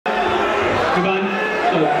Ivan.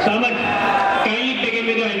 So, Samarth, kindly begin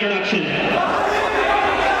with your introduction.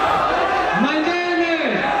 My name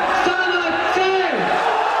is SAMARTH Singh.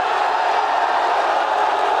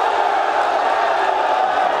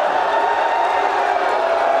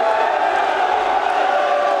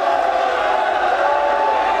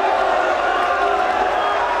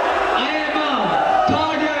 I am a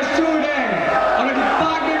third-year student of the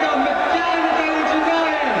Department of Mechanical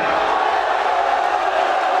Engineering.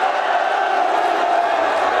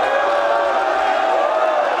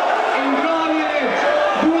 Enrolled in its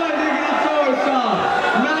dual degree course of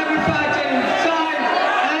manufacturing, science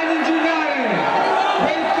and engineering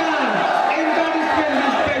with an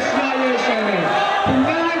interdisciplinary specialization in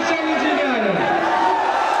financial engineering.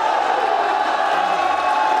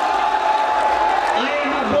 I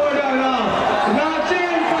am a boarder of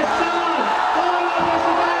Rachin Prasad, all of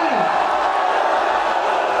resident.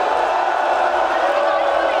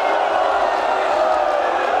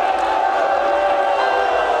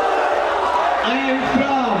 I am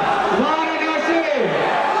from Varanasi.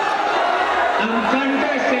 I'm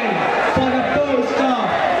contesting for the post of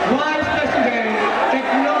Vice President,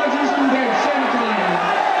 Technology Student SINGH,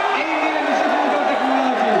 Indian Institute of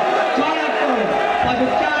Technology, Kharagpur, for the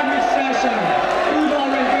academic session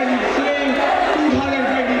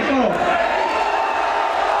 2023-2024.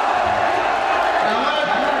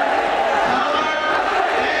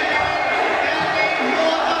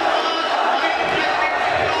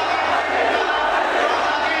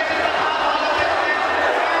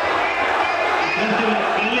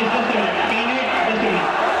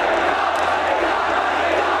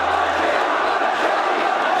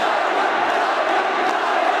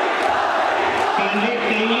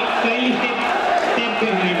 Kindly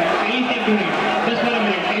step behind. Just for a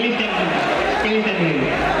minute. Kindly step behind.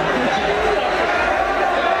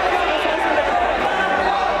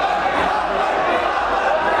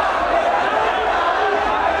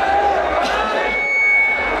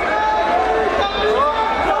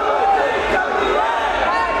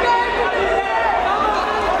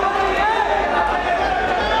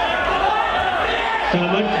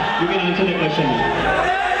 Samarth, you can answer the question.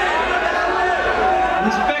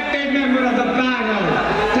 Respected member of the panel,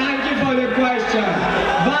 thank you for the question.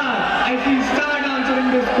 But I will start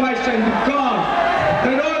answering this question because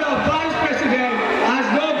the role of Vice President has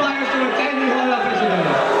no bias towards any role of President.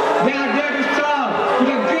 They are there to serve to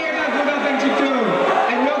the greater good of institute.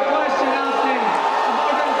 And your question asking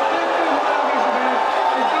about the respective role of President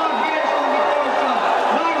is not based on the post of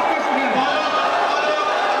Vice President.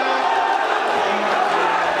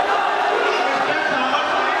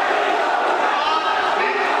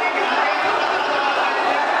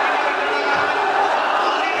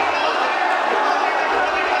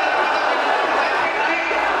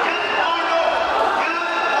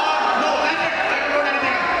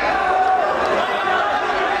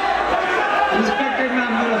 Respected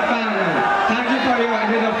member of panel, thank you for your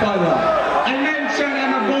added follow. I mentioned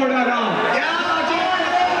I'm a boarder of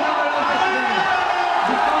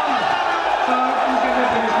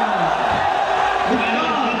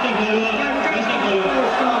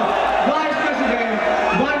Vice President,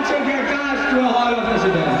 one should get attached to a Hall of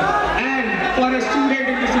President. And for a student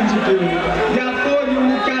in this institute, there are four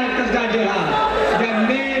unique characters that they have. Their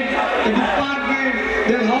name, the department,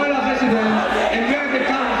 their Hall of Presidents, and where they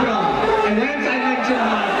come from. And hence I mentioned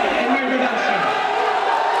that in my introduction.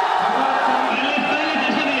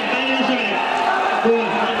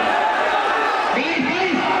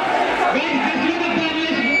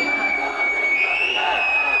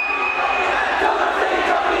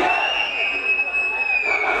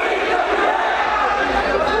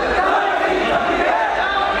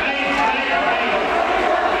 Guys,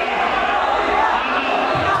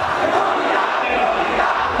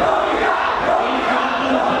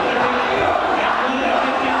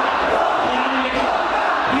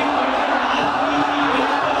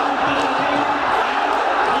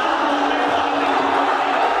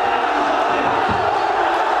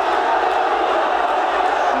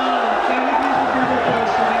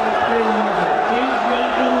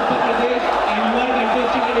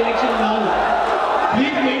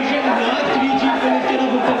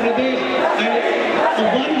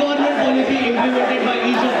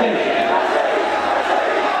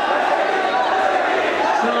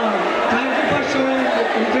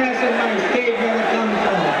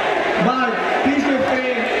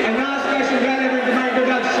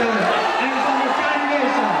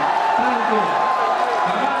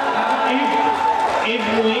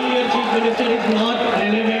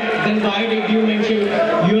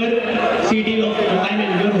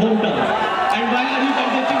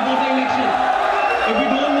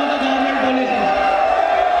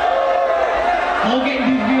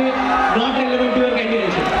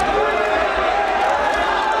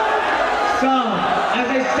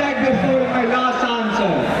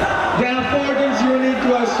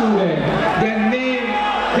 student, their name,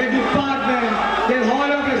 their department, their hall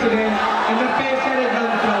of residence, and the place where they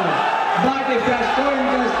come from. But if you are so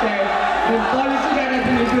interested in policy that has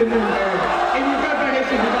been implemented in Uttar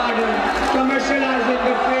Pradesh regarding commercializing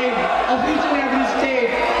the trade of each and every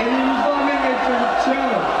state and uniforming it to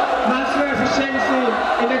ensure maximum efficiency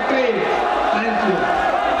in the trade. Thank you.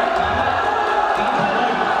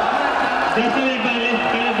 Just a minute, panelists,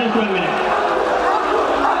 just 1 minute.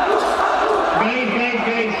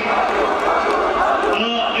 Guys.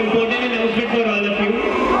 Important announcement for all of you.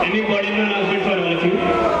 An important announcement for all of you.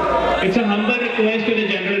 It's a humble request to the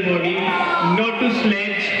general body not to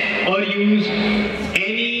sledge or use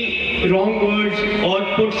any wrong words or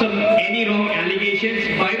put any wrong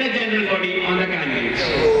allegations by the general body on the candidates.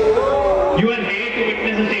 You are here to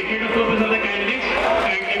witness a statement of purpose of the candidates.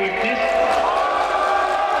 Kindly witness.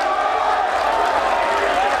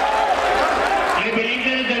 I believe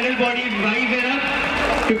that the general body is wise enough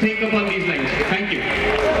to think upon these lines. Thank you.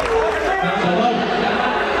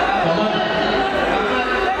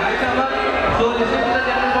 So listening to the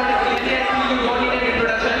general body clearly, I feel you don't need an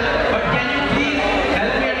introduction. But can you please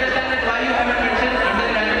help me understand that why you haven't mentioned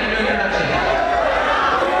undergraduate in your introduction?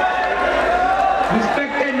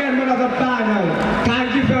 Respected member of the panel, thank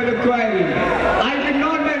you for the query. I did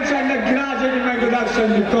not mention undergraduate in my introduction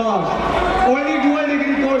because only dual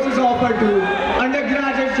degree courses offered to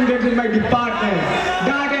undergraduate students in my department.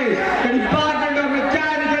 That is the Department of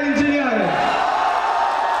Mechanical Engineering.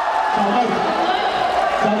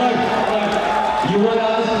 You were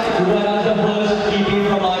asked the first speaking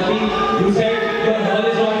from RP. You said your hall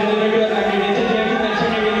is not relevant to your candidature, yet you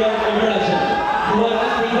mentioned it in your introduction. You were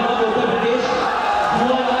asked think about Uttar Pradesh. You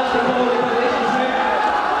said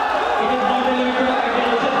it is not relevant to your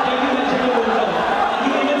candidature, yet you mentioned your hometown. And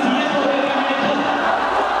you even serious for your candidature.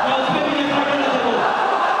 मैं उस पर भी नहीं करना चाहता हूँ.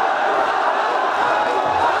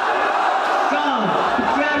 Sir, to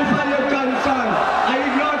clarify your concern, I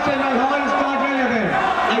did not say my hall is not relevant.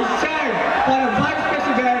 I said for a vice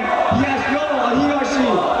president, he or she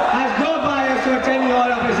has no bias towards any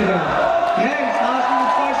hall of residence. Hence, asking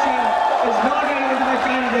this question is not relevant to my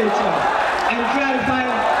candidature. And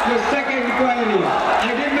clarifying your second query,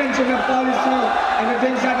 I did mention the policy and the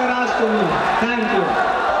things that were asked to me. Thank you.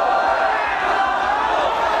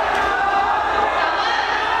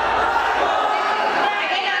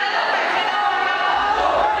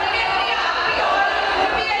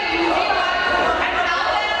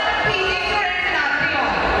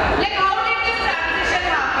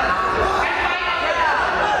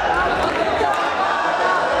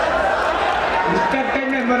 Respected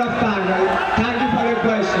member of panel, thank you for your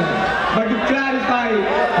question. But to clarify,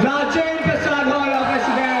 Rajendra Prasad Hall of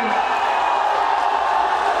Residence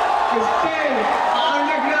is still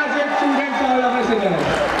undergraduate students Hall of Residence.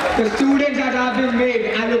 The students that have been made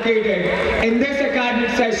allocated in this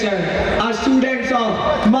academic session are students of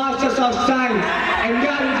Masters of Science, and they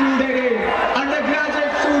are included in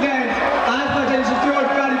undergraduate students as per the institute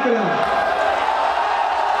curriculum.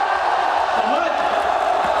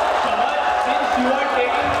 Since you are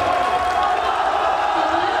taking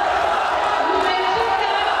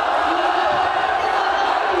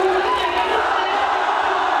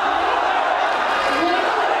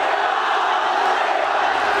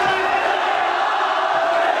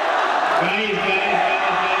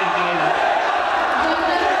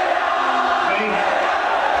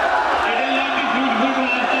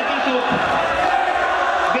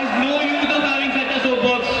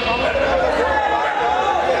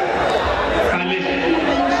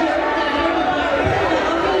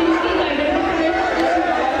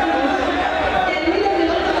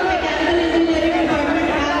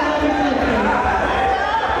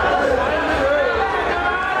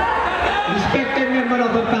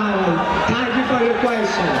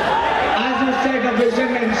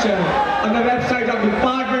on the website of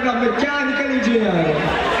Department of Mechanical Engineering.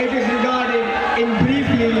 It is regarding,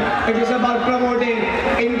 briefly, it is about promoting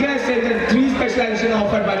interest in the 3 specializations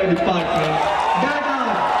offered by the department. That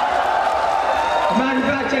are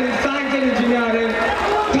manufacturing, science and engineering,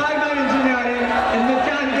 thermal engineering, and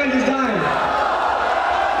mechanical design.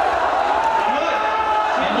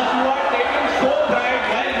 Since you are taking so pride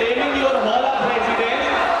while naming your hall of residence,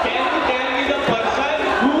 can you tell me the person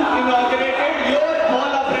who inaugurated your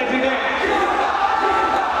hall of residence?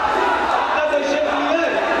 The question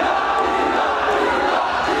clear.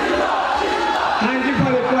 Thank you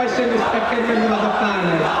for the question, respected member of the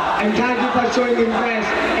panel, and thank you for showing interest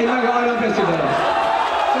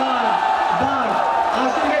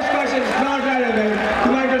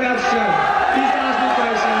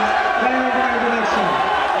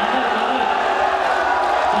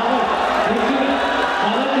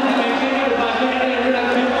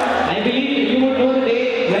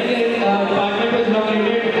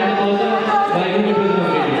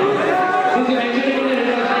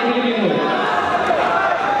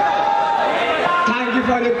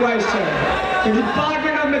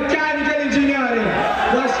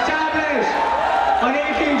on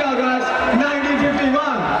 18th August 1951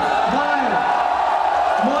 by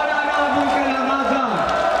Maulana Abul Kalam Azad.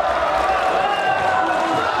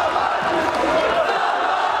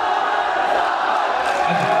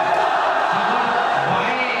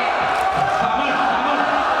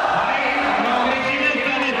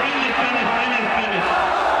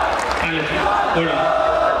 Hold on.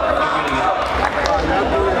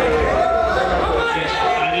 Yes,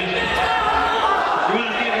 Arish. You want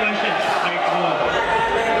to ask a question? Right, go on.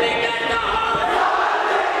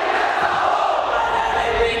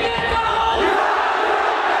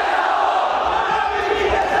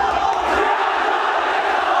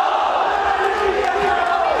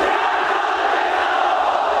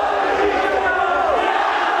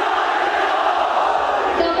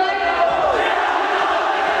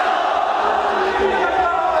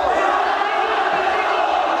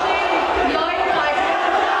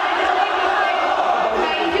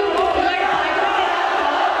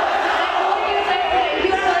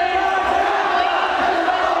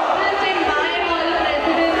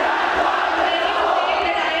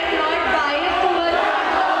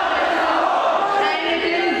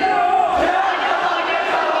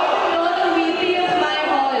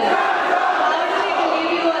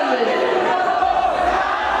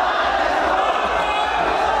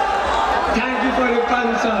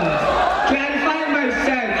 Clarifying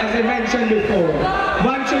myself, as I mentioned before,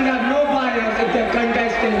 one should have no bias if they're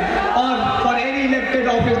contesting or for any elected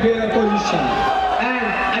office bearer position. And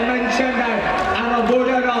I mentioned that I'm a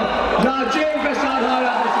voter of Rajendra Prasad Hall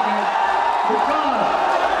of President because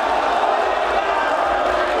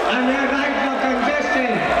I'm here right now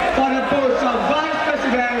contesting for the post of Vice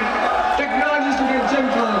President, Technology Student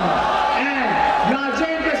Gymkhana. And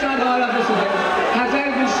Rajendra Prasad Hall of President has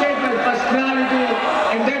helped me shape my personality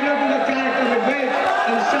and developing the character with which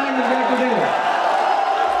I'm standing here today.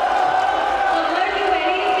 Samar, you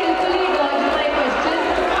very skillfully dodged my question.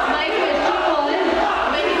 My question was,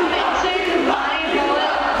 when you mentioned my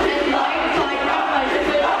hall and my department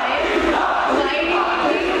multiple times, why do you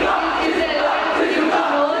think it is relevant for you to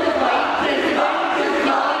know the vice president of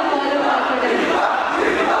your hall of residence?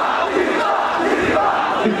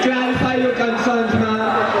 To clarify your concerns, ma'am,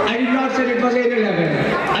 I did not say it was 8/11.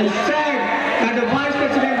 I said that the Vice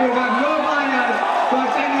President will have no bias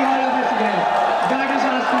towards any hall of residence. That is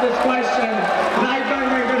asking this question. Right now in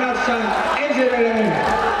my introduction is irrelevant.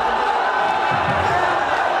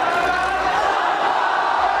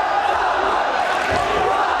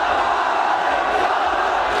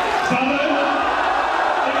 Samar,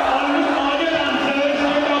 in almost all your answers,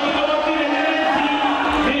 you're talking about the relevancy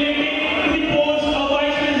relating to the post of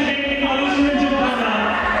Vice President in Technology Student Gymkhana.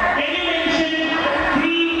 Can you mention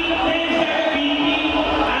three things that a VP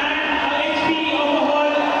and a HP of a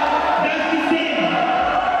hall does the same?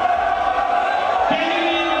 Can you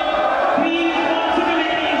name three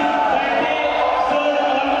responsibilities that they serve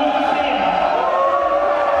almost the same?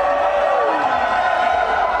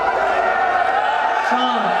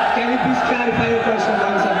 Sir, can you please clarify your question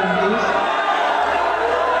once again, please?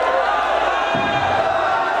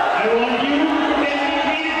 I want you to tell me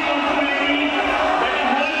three responsibilities that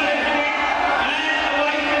a hall president and a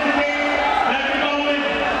vice president have in common.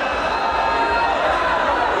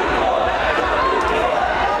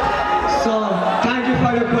 So, thank you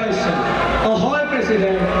for your question. A hall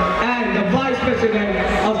president and the vice president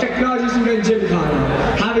of Technology Student Gymkhana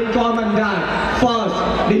have in common that first,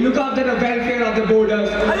 they look after the welfare of the boarders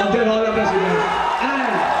of their hall of residence,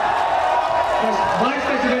 and the vice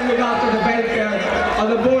president look after the welfare of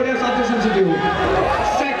the boarders of this institute.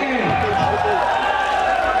 Second,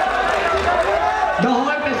 the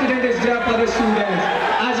hall president is there for the students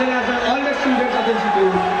as well as all the students of the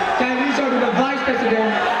institute can reach out to the vice president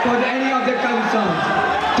for any of their concerns.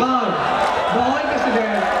 Third, the hall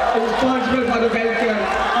president is responsible for the welfare,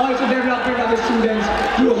 also development of the students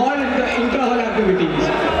through hall and the inter-hall activities,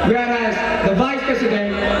 whereas the vice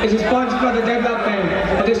president is responsible for the development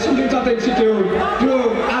of the students of the institute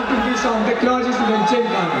through activities of Technology Student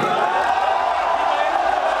Gymkhana.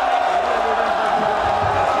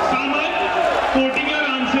 Samar, quoting your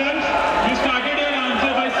answers, you started your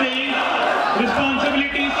answer by saying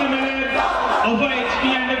responsibilities similar of a HP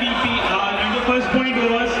and a VP are, and the first point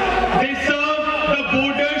was they serve the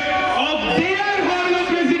borders of their hall of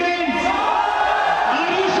residence.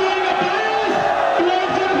 Are you showing a bias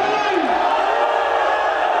towards your hall?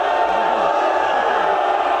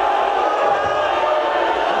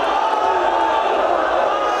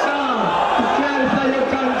 Sir, to clarify your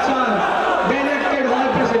concerns, the elected hall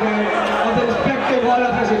president of the respective hall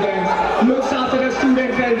of residence looks after the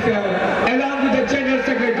student welfare along with the general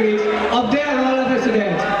secretaries of their hall of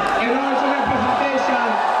residence and also representation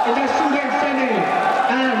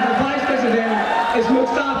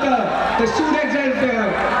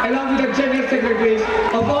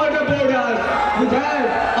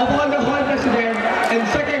President and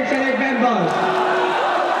second Senate members.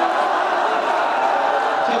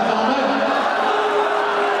 Sir Samarth,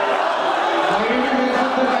 why did you mention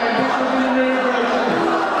the scientists in your introduction?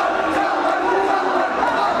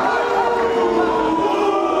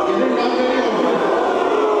 Is it not very obvious?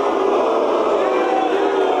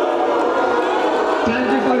 Thank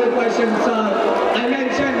you for your question, sir. I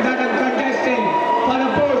mentioned that I'm contesting for the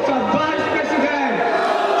post of Vice President,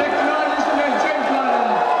 Technology Student Central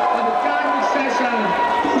for the academic session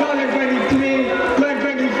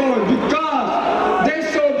 2023-2024 because this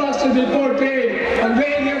SOAPBOX will be portrayed on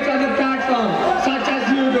various other platforms such as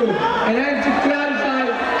YouTube. And then to clarify,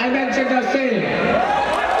 I mentioned the same.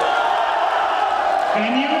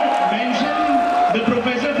 Can you mention the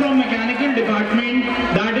professor from mechanical department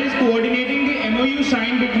that is coordinating the MOU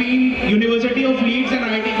signed between University of Leeds and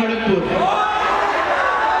IIT Kharagpur?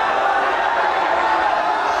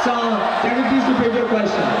 So, can you please repeat your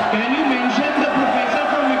question? Can you mention the professor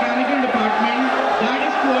from mechanical department that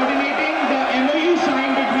is coordinating the MOU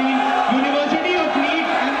signed between University of Leeds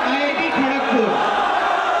and IIT Kharagpur?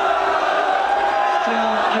 So,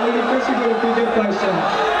 I will request you to repeat your question.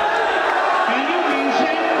 Can you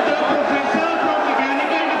mention the professor from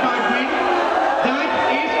mechanical department that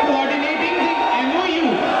is coordinating the MOU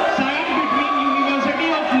signed between University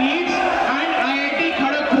of Leeds and IIT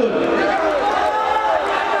Kharagpur?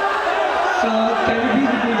 So, can you please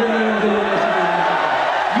repeat the name of the university?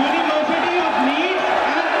 University of Leeds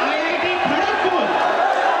and IIT Kharagpur.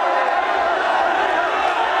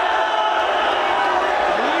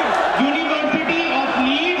 University of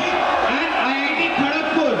Leeds and IIT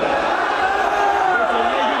Kharagpur.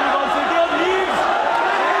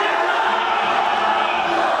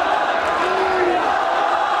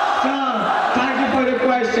 Sir, thank you for the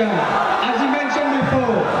question. As you mentioned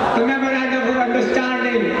before, the memorandum of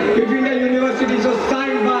understanding between the universities was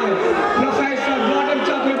signed by Professor Gautam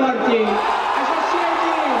Chakrabarty, Associate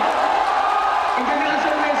Dean,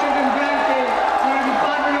 International Relations and Banking for the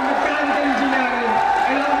Department of Mechanical Engineering,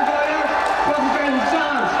 along with others, Professor in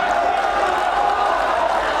charge.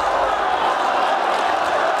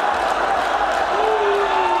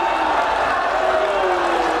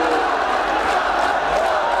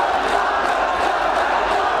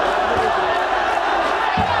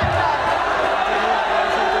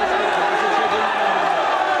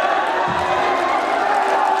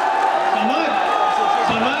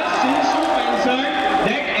 Samarth, since you mentioned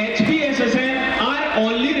that HPSSN are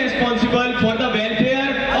only responsible for the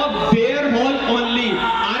welfare of their hall only,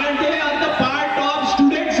 aren't they are the part of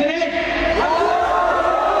student senate?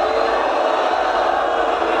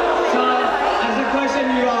 Sir, as the question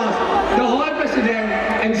you asked, the Hall President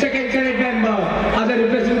and Second Senate member are the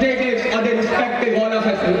representatives of the respective Hall of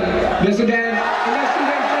Residence in the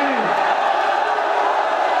Student Senate.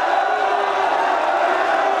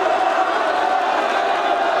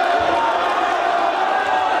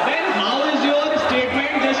 Then how is your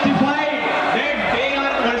statement justified that they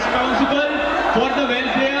are responsible for the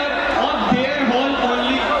welfare of their hall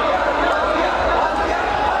only?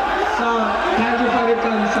 Sir, thank you for your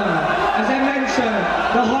concern. As I mentioned,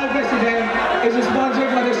 the Hall President is responsible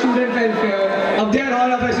for the student welfare of their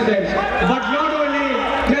Hall of Residence, but not only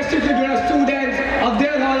restricted to the students of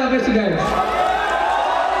their Hall of Residence.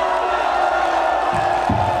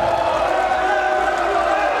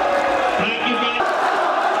 Thank you, guys.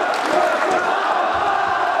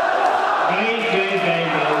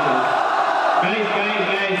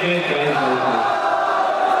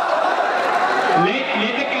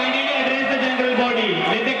 Let the candidate address the general body.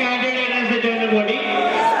 Let the candidate address the general body.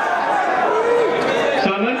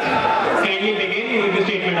 Samarth, kindly begin with the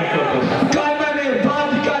statement of purpose. कर्मणे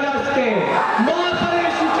बाधिकारास्ते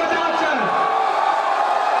महाफलेषु कदाचन.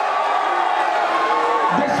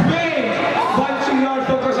 This means one should not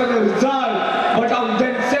focus on the result, but on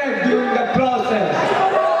themselves during the process.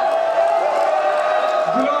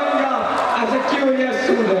 Growing up as a curious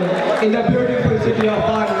student in the beautiful city of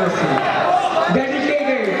Varanasi,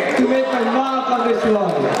 dedicated to make my mark on this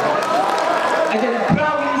world, I can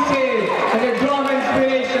proudly say that I draw my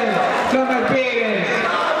inspiration from my parents,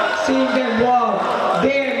 seeing them walk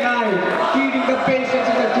day and night, treating the patients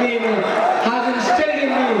in the clinic, has instilled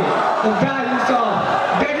in me the values of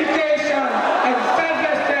dedication and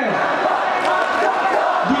selflessness.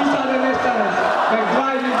 These are the lessons that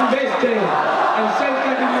drive me to this day and still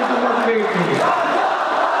continue to motivate me.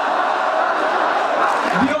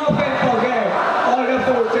 We often forget all the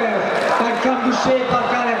forces that come to shape our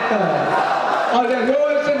character, all the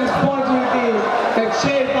roles and responsibilities that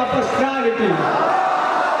shape our personality.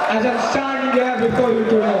 As I'm standing here before you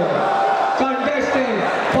today, contesting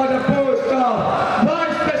for the post of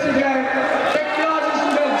Vice President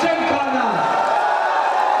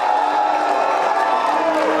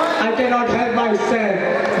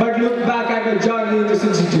my journey in this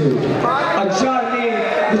institute. A journey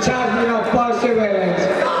which has been of perseverance,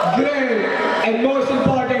 great, and most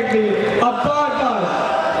importantly, a purpose.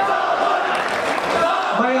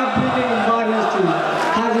 My upbringing in Varanasi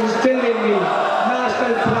has instilled in me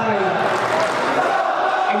national pride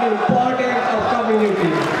and the importance of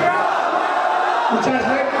community, which has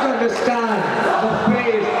led me to understand the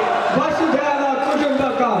phrase Vasudhaiva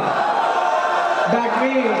Kutumbakam. That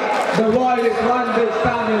means the world is one big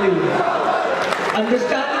family.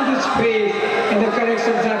 Understanding this phrase and the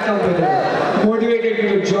connections that come with it motivated me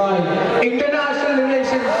to join International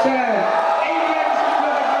Relations Cell, Indian Institute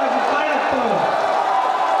of Technology, Kharagpur.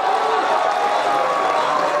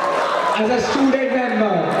 As a student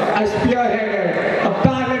member, I spearheaded a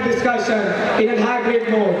panel discussion in a hybrid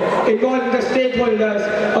mode involving the stakeholders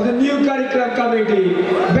of the new curriculum committee,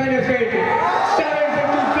 benefiting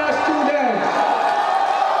 750 plus students,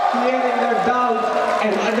 clearing their doubts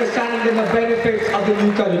and understanding the benefits of the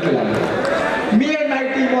new curriculum. Me and my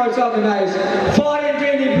team also organized foreign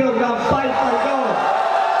training program 5.0.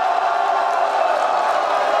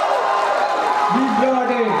 We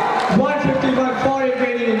brought in 151 foreign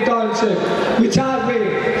training internship, which has been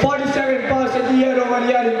 47%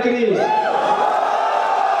 year-over-year increase.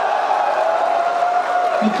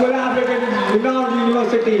 We collaborated with renowned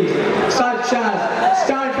universities such as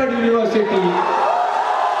Stanford University,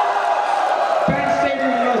 Penn State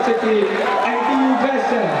University, and TU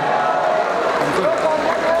Dresden.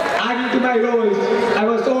 Adding to my roles, I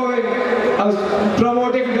was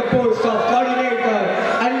promoted to the post of coordinator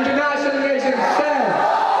and international relations cell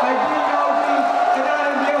by doing outreach and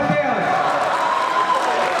R&D affairs,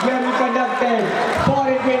 where we conducted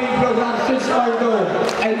foreign training program 6.0,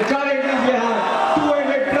 and currently we have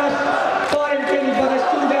 200 plus foreign training for the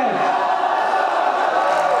students.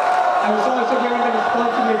 I was also given the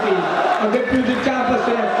responsibility of Deputy Campus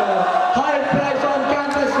Director, High Price on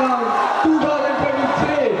Campus Round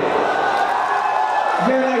 2023,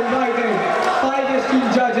 where I invited 5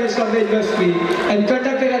 esteemed judges from the industry and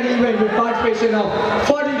conducted an event with participation of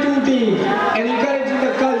 42 teams and encouraging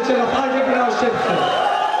the culture of entrepreneurship.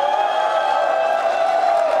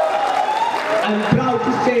 I'm proud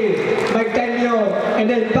to say my tenure and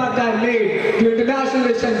the impact I made to International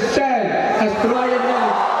Relations Cell has provided me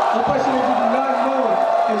opportunity to learn more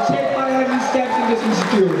and shape my early steps in this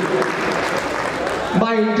institute.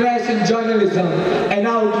 My interest in journalism and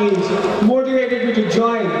outreach motivated me to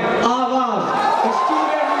join AWAS, the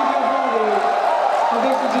student media body of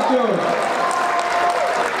this institute.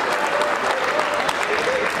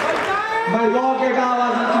 My work at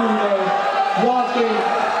AWAS included working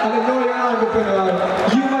as a Know Your Entrepreneur,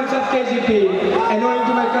 humans of KGP, and owing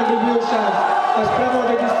to my contributions, was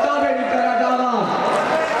promoted to sub editor at AWAS.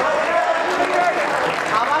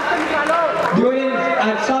 During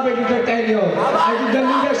at sub-editor tenure, I took the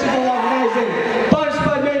leadership of organizing Punch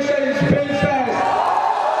Formation in Spring Fest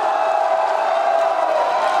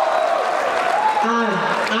and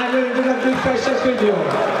annual introductory freshers video.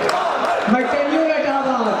 My tenure at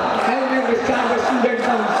AWAS helped me understand the student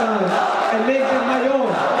concerns and make them my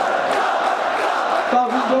own.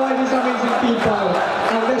 Talking to all these amazing people,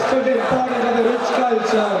 I understood the importance of a rich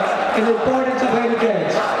culture and the importance of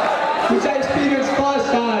heritage, which I experienced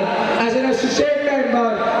firsthand as an associate member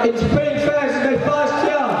in Spring Fest in my first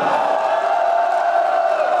year.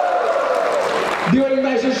 During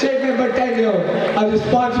my associate member tenure, I was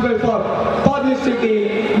responsible for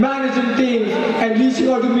publicity, managing teams, and reaching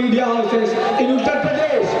out to media houses in Uttar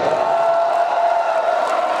Pradesh.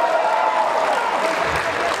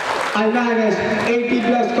 I managed 80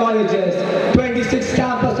 plus colleges, 26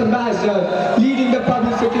 campus ambassadors, leading the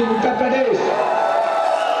publicity in Uttar Pradesh.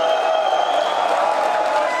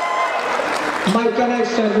 My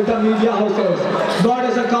connection with the media houses brought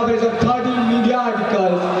us a coverage of 13 media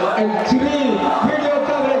articles and 3 video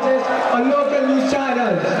coverages on local news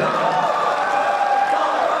channels.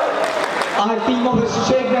 Our team of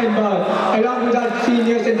associate members, along with our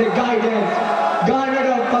seniors and their guidance, garnered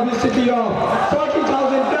a publicity of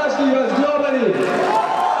 40,000 plus viewers globally.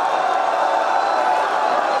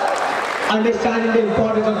 Understanding the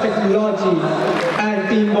importance of technology and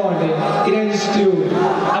team bonding in an institute,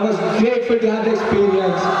 I was grateful to have the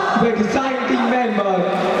experience to be a design team member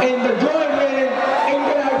in the gold-winning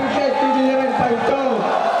Indian Architect 11.0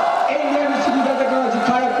 Indian Institute of Technology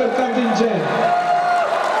Kharagpur contingent.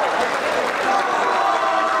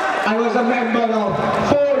 I was a member of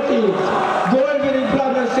 4 teams, gold-winning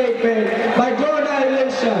problem statement by Gold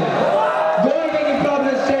Annihilation, gold-winning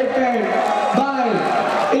problem statement by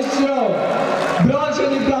ISRO,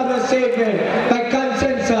 bronze-winning problem statement by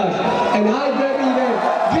Consensus, and hybrid event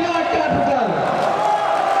Virat Capital.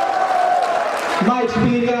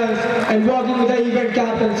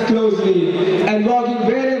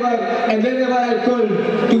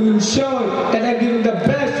 ensure that I'm giving the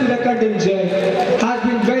best to the contingent has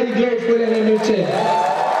been very grateful and enriching.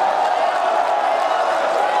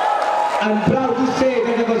 I'm proud to say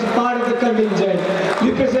that I was part of the contingent,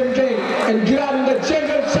 representing and grabbing the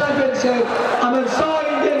general championship among all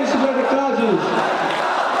Indian Institute of Technologies.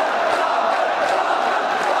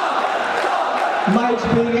 My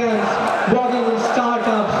experience working in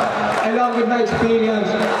startups, along with my experience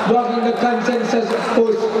working in the consensus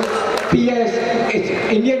post PS, it's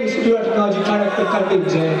Indian Institute of Technology Character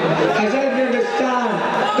Contingent, has helped me understand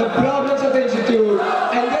the problems of the institute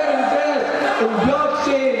and their interest in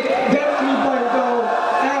blockchain, Web 3.0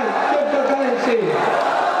 and cryptocurrency.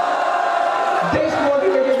 This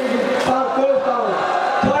motivated me to co-found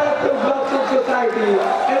Character Blockchain Society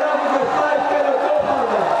along with my 5 fellow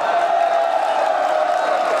co-founders.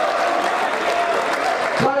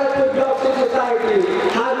 Character Blockchain Society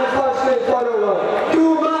has been functioning for over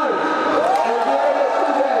 2 months and given the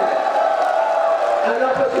students an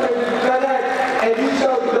opportunity to connect and reach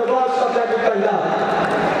out to the workshops that we conduct.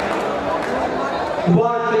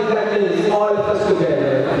 One thing that brings all of us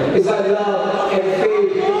together is our love and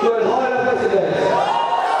faith toward all of residents.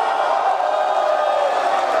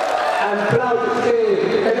 I'm proud to say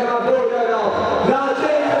that I'm a voter of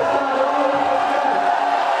Rajendra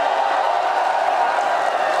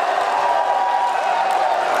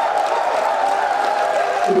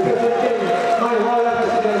representing my hall of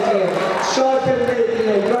residency, short film making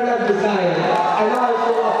and product design, and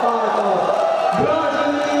also a part of bronze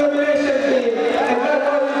illumination team and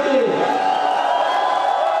technology team.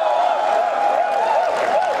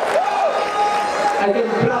 I can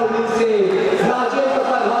proudly say Rajendra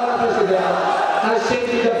Hall of President has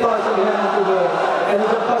shaped the person I am today, and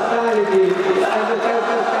with the personality and the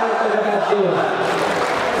selfless character that I've gained.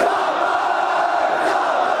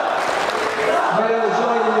 When I was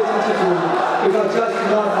joining this institute, it was just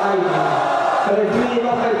not my dream, but a dream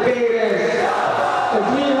of my parents, the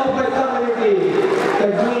dream of my community, the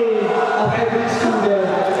dream of every student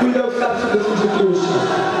who looks up to this institution.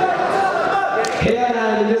 Here I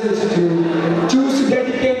am in this institute, choose to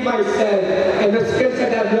dedicate myself and the skills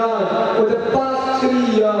that I've learned over the past 3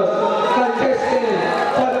 years, contesting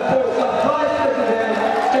for the post of Vice President,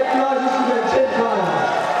 Technology Student Children.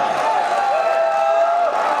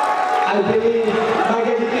 I believe my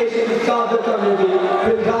dedication to serve the community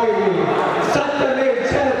will guide me. Satyamed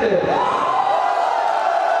Jayate.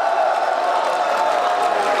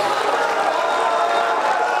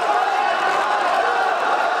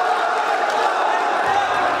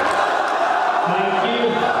 Thank you.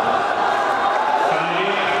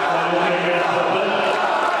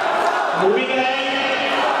 Moving ahead,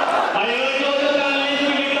 I urge all the panelists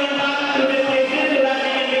to return back to their places so that we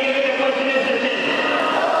can begin with the question and session.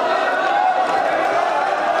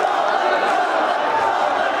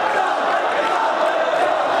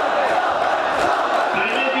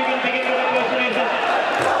 Panelists, you can begin with the question and session.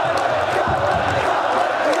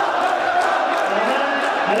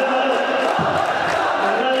 Hello.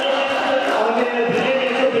 Congratulations on the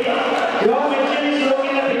brilliant SOP. You have mentioned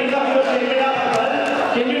slogan at the beginning of your statement of purpose.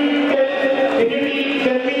 Can you tell me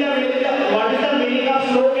what is the meaning of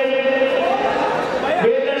slogan?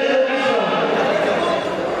 Where that slogan is from?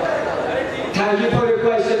 Thank you for your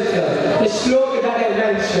question, sir. The slogan that I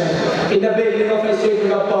mentioned in the beginning of my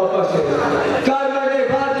statement of purpose is Karmane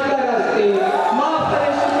Vadika Rasti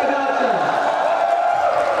Mahaparishu Kadacha.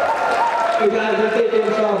 It has been taken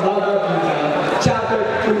from Bhagavad Gita, chapter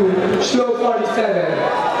 2, Shlok 47.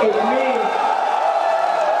 It means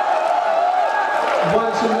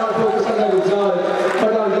one should not focus on the result,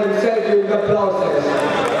 but on themselves during the process.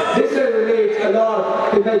 This relates a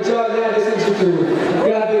lot with my journey at this institute. We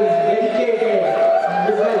have been dedicated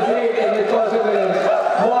with my faith and my perseverance,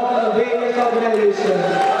 working in various organizations,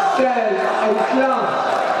 cells and clubs.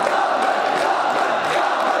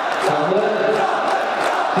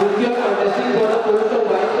 Since you are contesting for the post of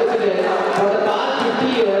Vice President, for the past 50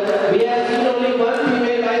 years, we have seen only one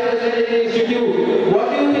female Vice President in the institute. What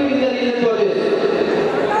do you think is the reason for this?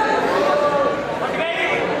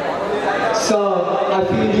 So, I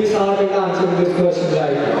feel disheartened answering this question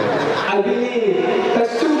right. I believe the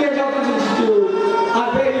students of this institute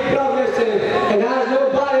are very progressive and has no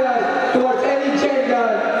bias towards any gender,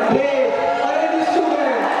 race, or any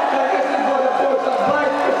student contesting for the post of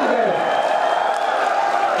Vice President.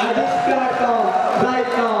 At this platform, right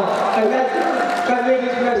now, I'd like to convey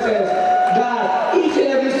this message that each and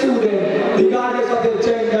every student, regardless of their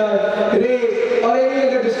gender, race, or any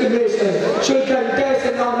other discrimination, should contest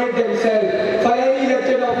and nominate themselves for any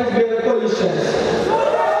elected office-bearing positions.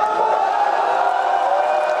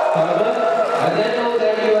 As I know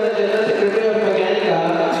that you are the General Secretary of Mechanica,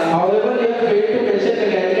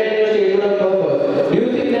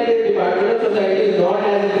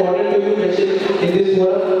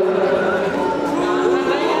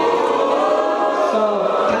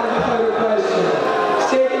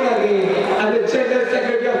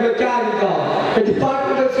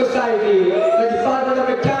 departmental society, the Department of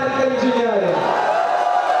Mechanical Engineering.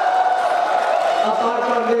 Apart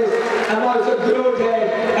from this, I'm also growth head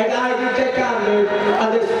at IT Tech Cambridge and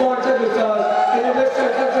the sponsor research and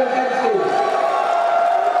industrial consultancy.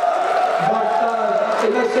 But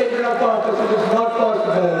in my statement of purpose, it is not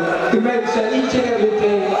possible to mention each and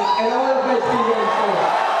everything and all of my experiences.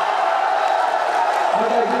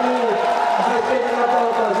 But I believe my statement of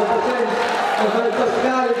purpose represents my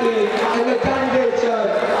personality and my candidature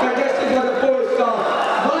contesting for the post of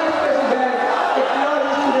Vice President,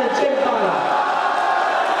 Technology Student Chempara.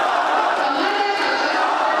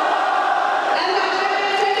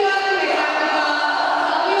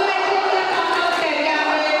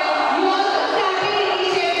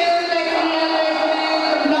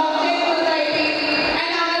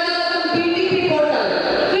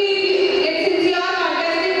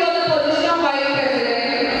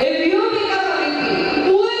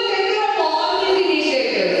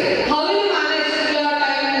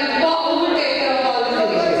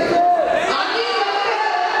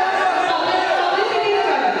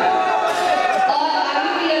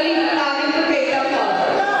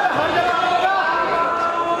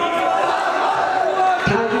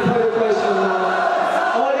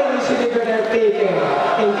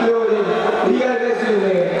 Including real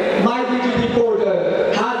resume, my BTP portal,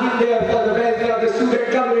 have been there for the welfare of the student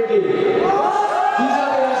community. These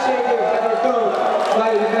are the initiatives that I took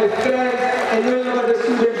by my friends and knowing about the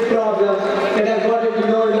students' problems that I wanted to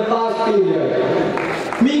know in the past period.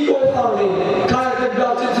 Me co-founding Carpet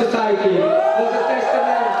Blockchain Society was a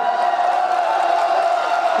testament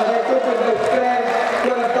that I took with my friends who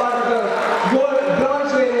are a part of the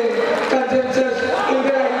bronze-winning consensus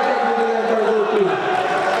interactive technical enterprise.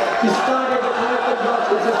 We started the Carpet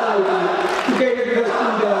Blockchain Society to cater to the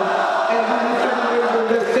students and we will continue doing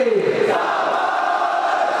the same.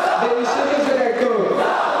 The initiatives that I took,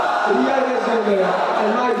 real resume and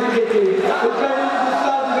my BTP will continue to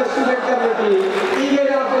serve the student community even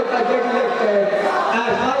after I get elected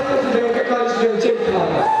as Vice President Technology Student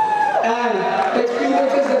Chempara. And the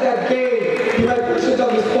experiences that I've gained, my pursuit of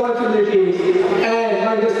responsibilities and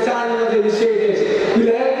my understanding of the initiatives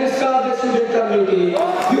will help me serve the student community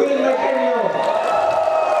during my tenure.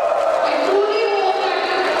 I truly hope that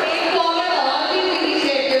you take forward all these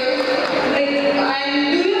initiatives. And do you have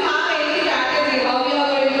any strategy how you are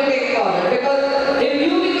going to take forward? Because if you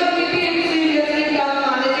become VP seriously come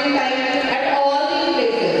managing time at all these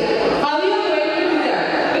places, how you are going to do that?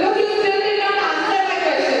 Because you still did not answer my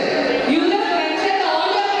question. You just mentioned all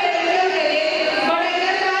your credentials again, but I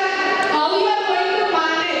just asked how you are going to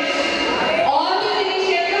manage all these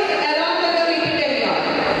initiatives along with the VP tenure.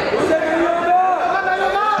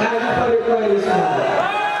 Thank you for your queries, ma'am.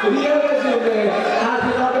 Real resume has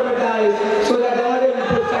been automatized so that all the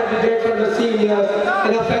inputs that we get from the seniors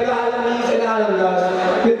and our fellow alumni and alumnus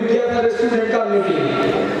will be there for the student community.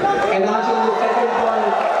 And answering the second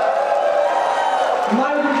point,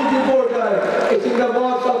 my BTP portal is in the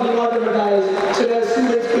works of being automatized so that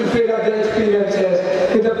students will fill up their experiences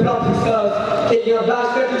with the professors taking a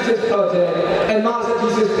bachelor thesis project and master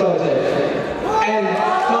thesis project. And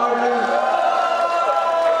thirdly,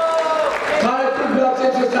 Carpet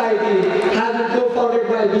Blockchain Society has been co-founded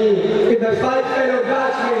by me with my 5 fellow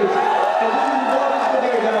batchmates, and we will work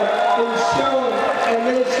together to ensure and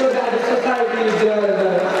make sure that the society is there, the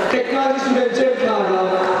Technology Student Chempara,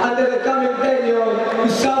 under the coming tenure to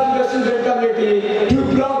serve the student community through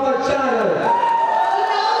proper channel. So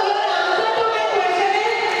now your answer to my question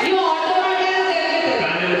is you automatize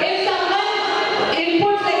everything. If someone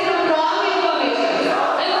inputs like some wrong information,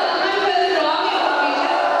 if someone fills wrong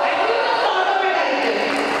information, and you just automatize it.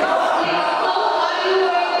 Like how are you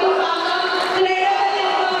going to pass on credible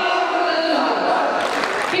information to the student?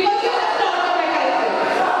 Because you just automatize it.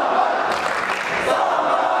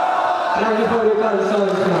 Thank you for your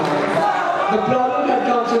concerns now. The problem that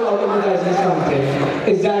comes with automatizing something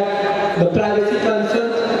is that the privacy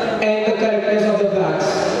concerns and the correctness of the facts.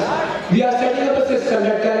 We are setting up a system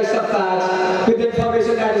that corrects the facts with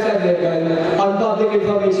information that is available on public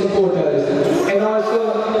information portals. And also,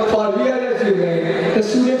 for real resume, the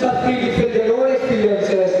students are free to fill their own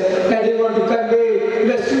experiences that they want to convey to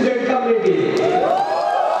the student community.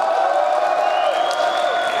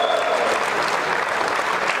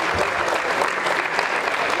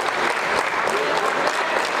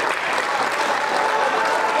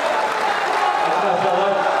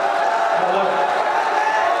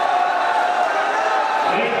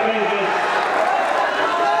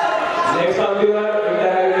 Next on to your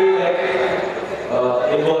interactive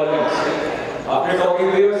involvements. After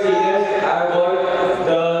talking to your seniors, I have got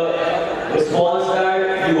the response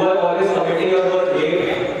that you are always committing your work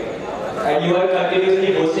and you are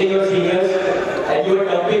continuously hosting your seniors, and you are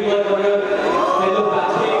dumping work on your fellow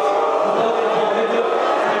classmates without informing your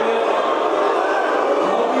seniors.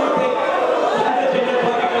 How do you think that the general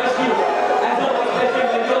body trusts you as a vice president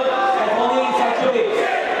member and forming in such a way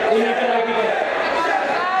in interacting?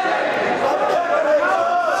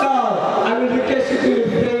 So, I will request you to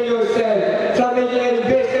refrain yourself from making any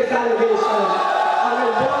baseless allegations. I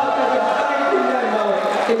will work as a faculty member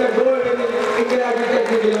in the Golden Interactive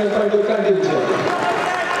Technical and Political Contingent.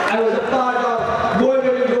 I was a part of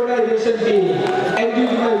Golden Organization team, and due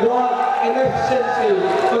to my work and efficiency,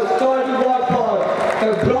 was called to work for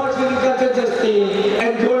the Broad City Consensus team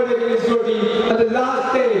and Golden Institute on the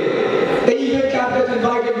last day. The event captains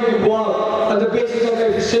invited me to work on the basis of my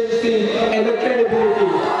efficiency and the credibility.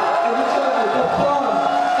 And which I performed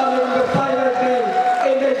something the final thing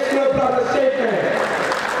in the school proper statement.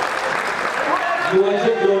 You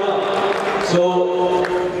mentioned Drona. So,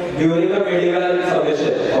 during the medical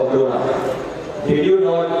submission of Drona, did you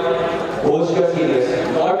not host your seniors,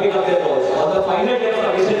 not pick up their calls? On the final day of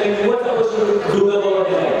submission, when you were supposed to do the work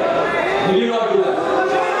of the night, did you not do that?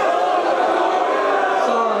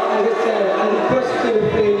 So, as I said, I request you to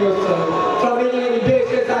refrain yourself from making any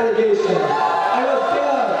baseless allegation. I was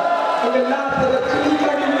there in the lab for the 3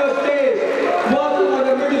 continuous days, working on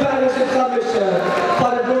the mid-evaluation submission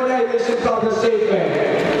for the organization proper statement.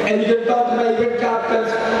 And you can talk to my event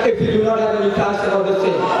captains if you do not have any facts about the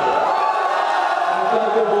same.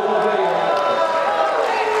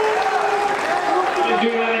 Do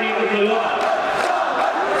you have any other follow-up?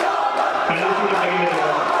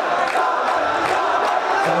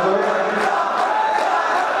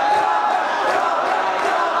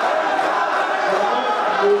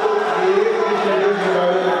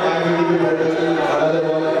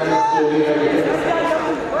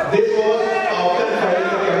 This was after filing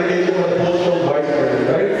the candidate for the post of vice president,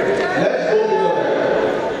 right? Let's go below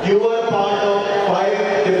that. You were part of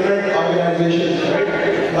 5 different organizations, right?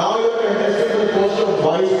 Now you are contesting for the post of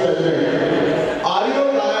vice president. Are you a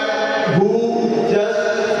guy who just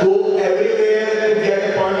go everywhere to get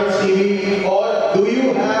a point on CV, or do you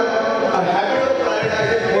have a habit of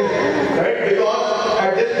prioritizing things, right? Because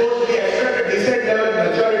at this post we expect a decent level of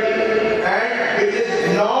maturity, and which is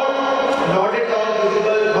not at all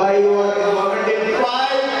visible by your involvement in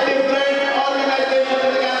 5 different organizations in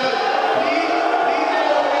the campus. Please elaborate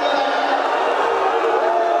on that.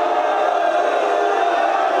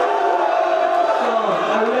 So,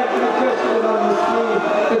 I would like to request you to honestly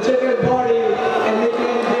the general body and make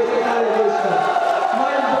any basic allegation.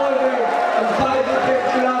 My involvement in 5 different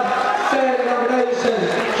clubs, cell and organizations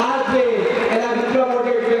has been and have been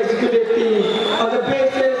promoted to the executive team on the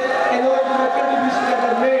basis and owing to my contributions that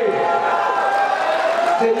I made.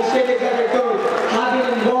 The initiatives that I took have been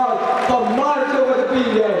involved for months over the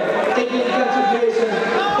period, taking into consideration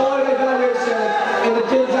all the evaluation and the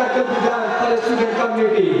things that could be done for the student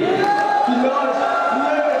community. We launched new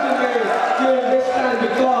opportunities during this time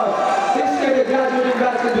because this year the graduating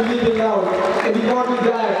batch will be leaving out, and we want to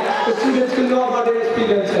that the students will know about their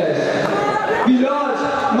experiences. We launched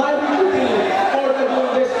my beauty order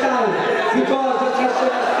during this time because the session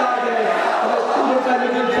has started and the students are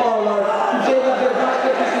looking forward to take up their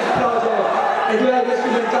master thesis project and to help the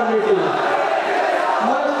student community.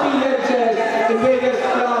 My experiences in various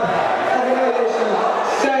clubs, organizations,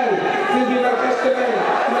 cell will be my testament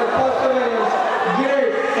to my perseverance, grit,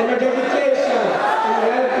 and my dedication in the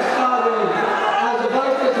help to serving as the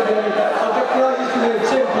vice president of the technology student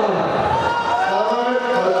Chimpa.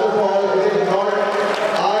 First of all, it is not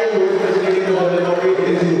I who is presenting the general body, it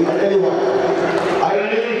is you. I'll tell you why. I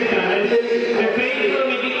Refrain from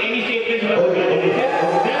making any statements about the candidate.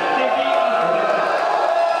 Just simply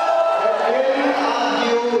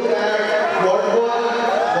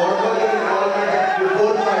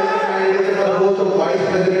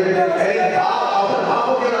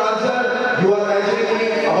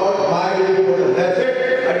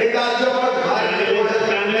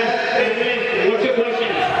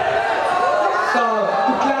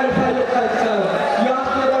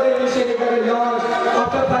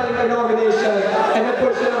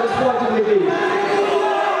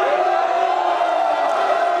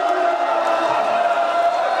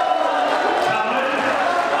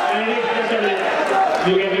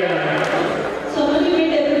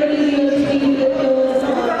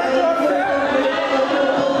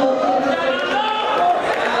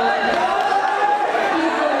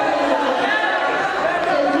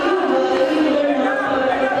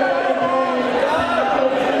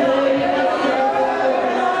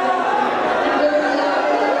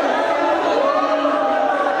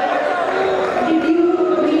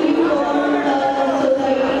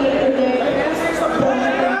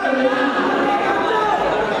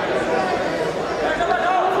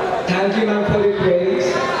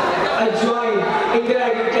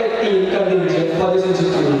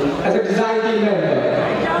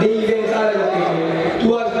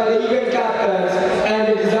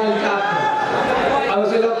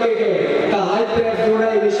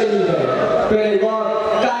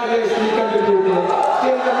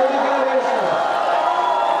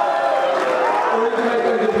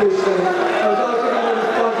congratulations. I was also given a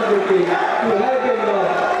responsibility to help in the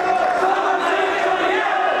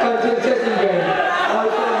cultural SINGH.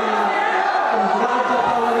 Also in larger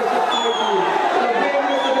power of society. The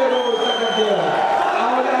various other roles that are there.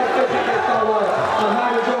 All aspects of the power are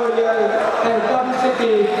managerial and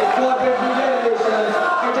publicity, corporate media relations,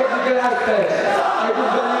 and technical aspects. I could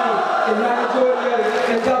believe in managerial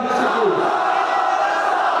and publicity.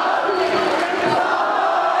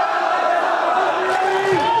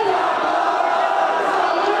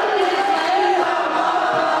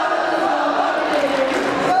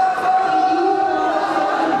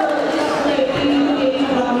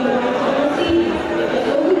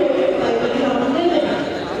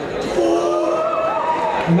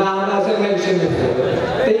 Now, as I mentioned before,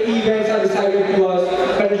 the events are decided to us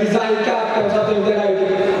by the design captains of the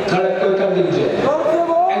interactive collective contingent.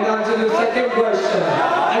 And answer the second question,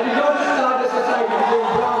 I did not start the society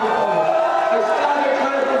doing brown reform. I started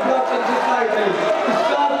collective production society to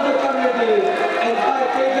serve the community and by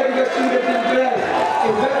catering the students' interest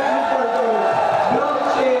in Web 2.0,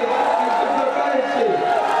 blockchain, and cryptocurrency.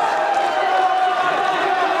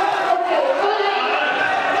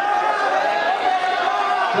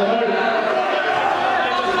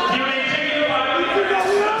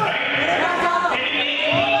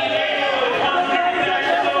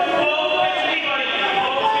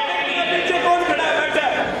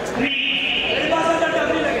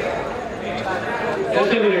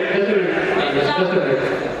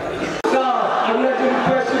 So, I would like to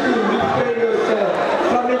request you to refrain yourself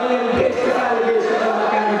from making any baseless allegations on the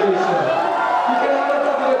candidation. You can have a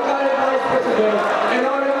talk with the current Vice President and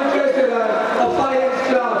honorary treasurer of Finance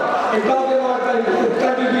Club and talk about the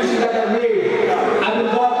contributions that I've made. I've been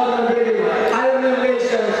working on building alumni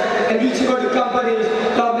relations and reaching out to companies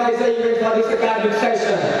to organize the event for this academic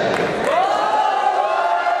session.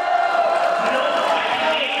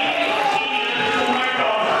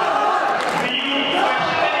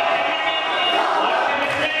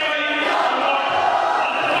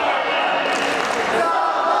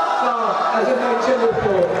 As I mentioned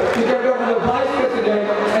before, you can talk to the Vice President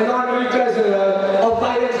and honorary treasurer of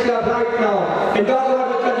Finance Club right now and talk about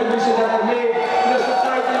the contributions that I've made to the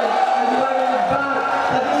society and providing it back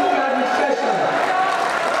at this academic session.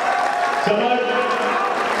 Samarth,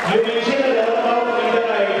 you mentioned a lot about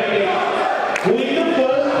inter-IIT. Who is the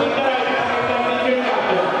first inter-IIT contingent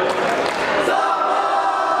captain?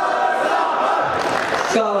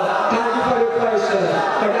 So, thank you for your question,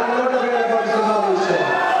 but I'm not aware about this information.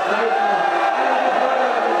 Right now,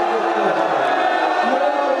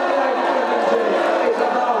 it's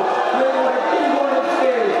about knowing what a keyboard is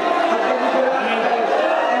saying, a technical aspect,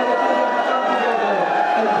 and the things that come together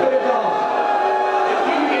and put it off. If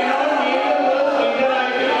you cannot name the first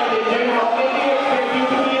inter-IIT contingent, how can we expect you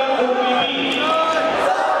to be a OPP?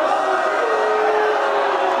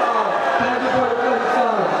 Thank you for your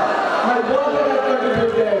concern. My work that has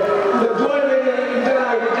contributed to the gold-winning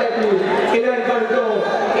inter-IIT technique in and control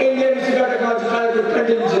Indian Institute of Technology Collective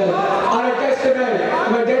Contingent are a testament to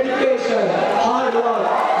my dedication, hard work,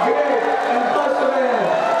 grit, and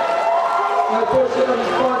perseverance. My portion of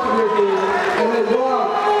responsibilities and my work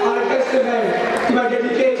are a testament to my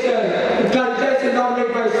dedication to contest and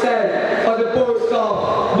nominate myself for the post of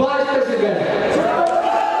Vice President.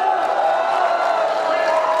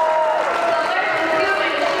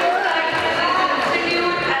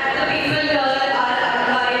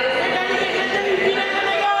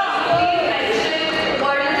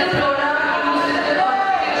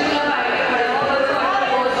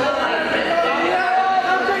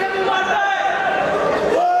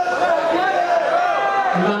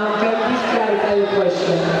 Now, can you please clarify your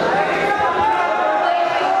question?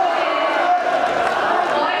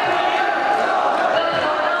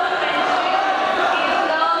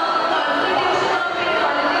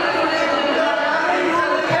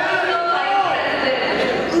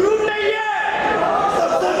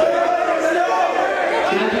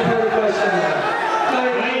 Thank you for your question.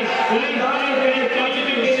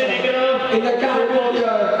 In the calendar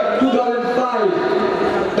year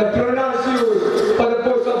 2005, the pronouns used for the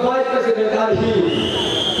post of Vice President are he.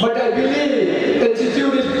 But I believe the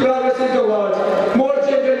institute is progressing towards more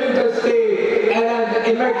gender-neutral state, and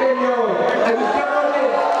in my tenure, I will promote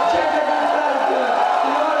gender neutrality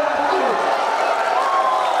in all aspects.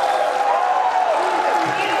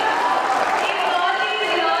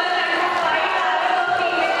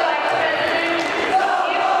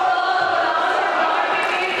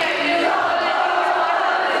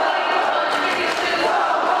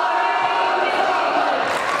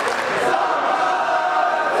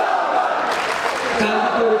 Thank you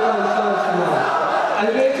for your concerns now. I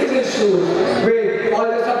raise this issue with all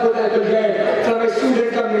the support I could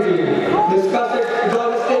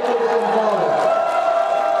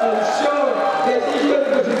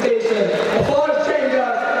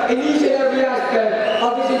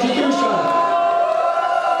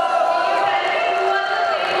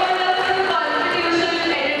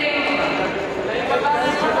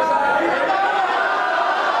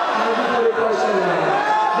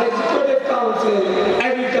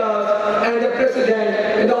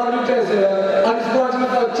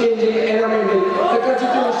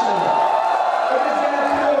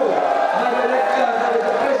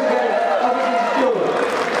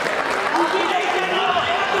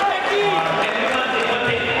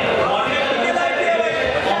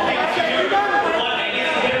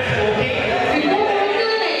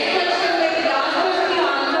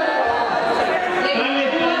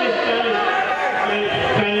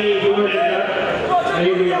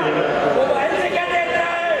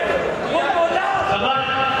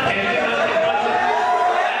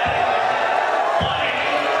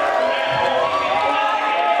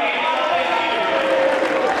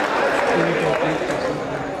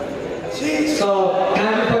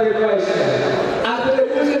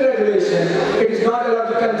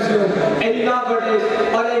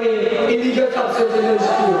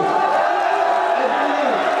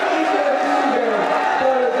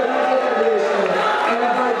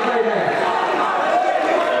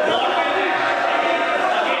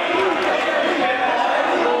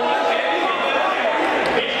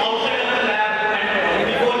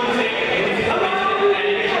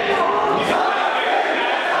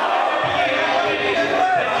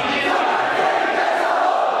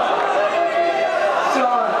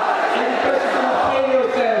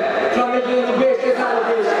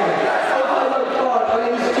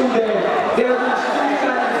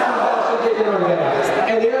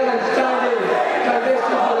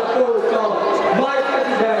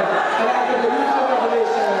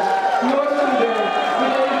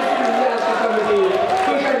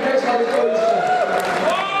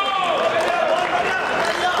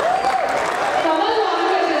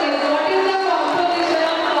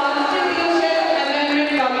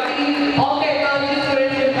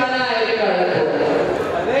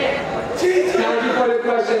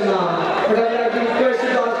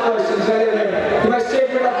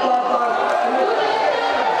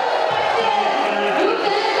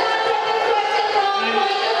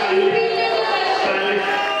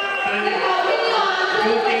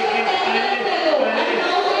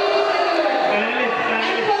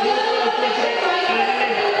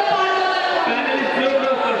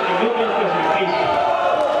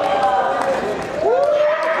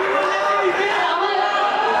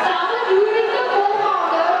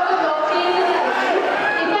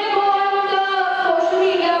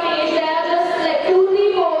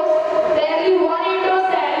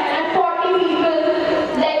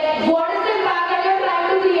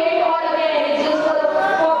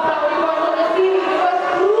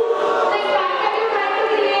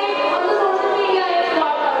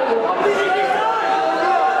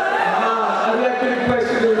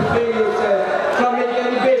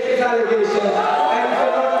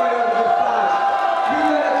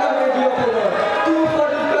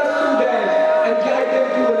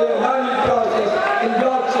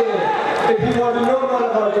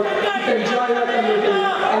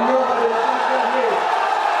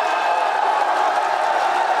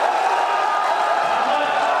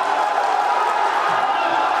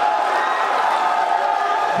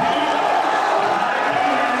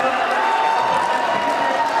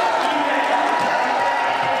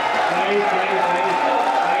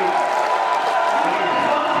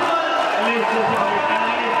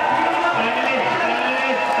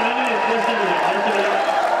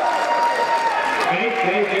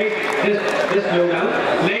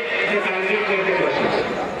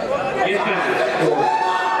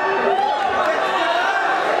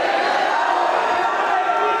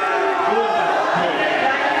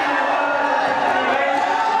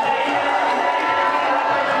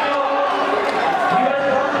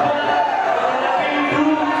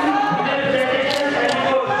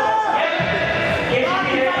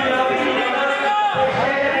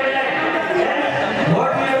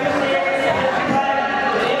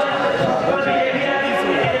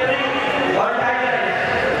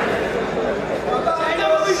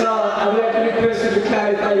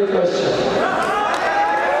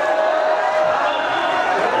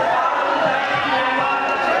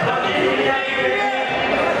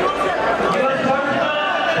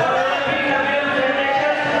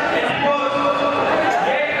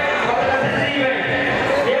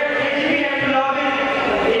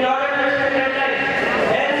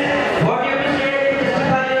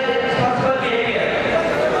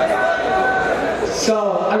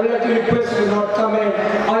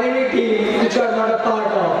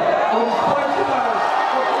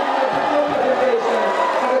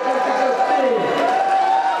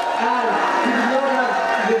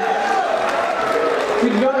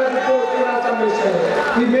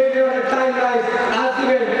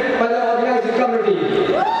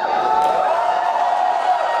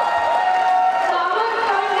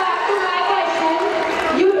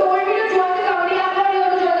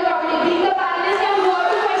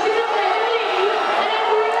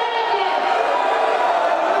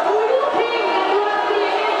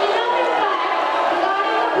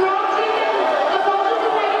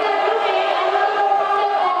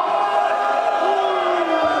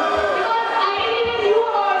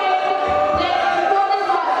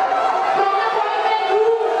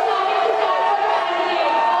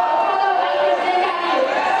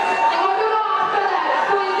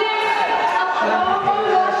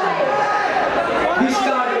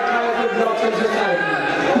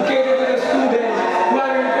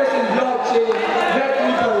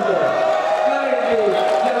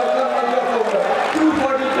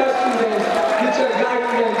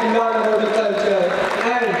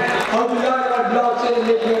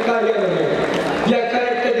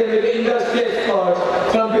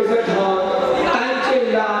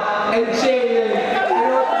and changing and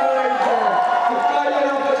also providing the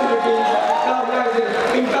career opportunities organizing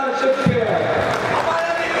internship fair.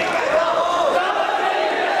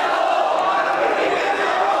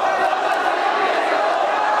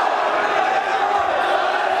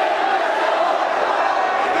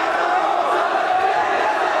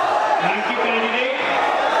 Thank you, candidate,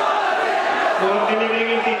 for delivering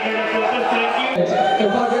your statement of purpose. Thank you.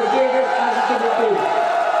 About your greatest accessibility.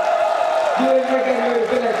 During my career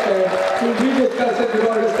selection, we discussed with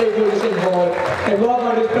all the stakeholders involved and work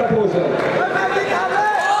on this proposal.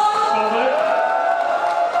 Power.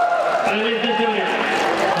 Panelist, just a minute.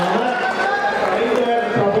 According to our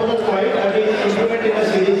proposal point, that is implemented in the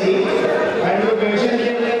CDC, and you mentioned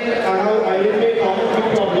here like I have identified common big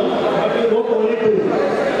problem, but you wrote only two.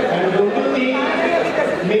 And don't you think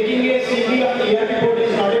making a CV or ERP code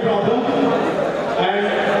is not a problem? And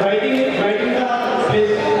writing the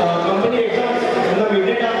company exams in the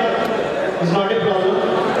mid-data is not a problem.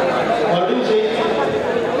 What do you say?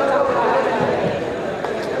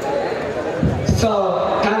 So,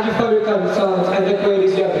 thank you for your concerns and the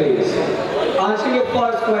queries you have raised. Answering your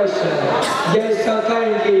first question, yes sir,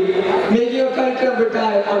 currently, making a curriculum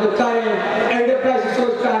retire on the current enterprise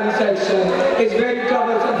resource planning section is very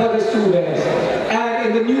troublesome for the students. And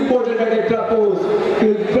in the new portal that I propose,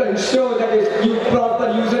 we'll ensure that it's proper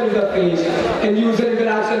user interface and user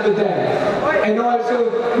interaction with them. And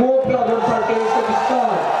also, more problem pertains to be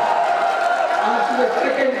solved. Answer the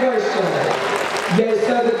second question. Yes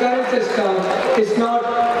sir, the current system is not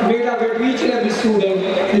made up with each and every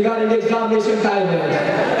student regarding the examination timings.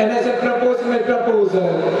 And as I proposed in my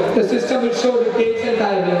proposal, the system will show the dates and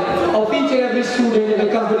timing of each and every student in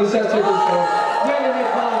the company's certificate well in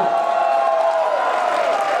advance.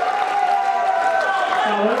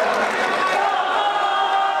 Power.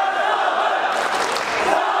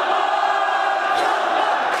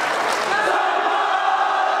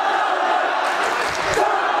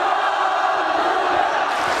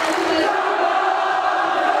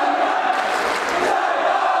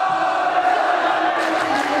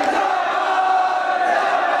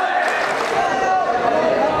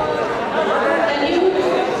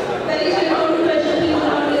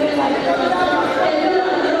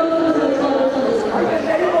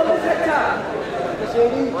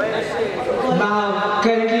 Ma'am,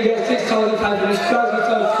 currently there are 6,500 plus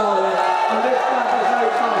research scholars on this campus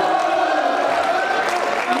right now.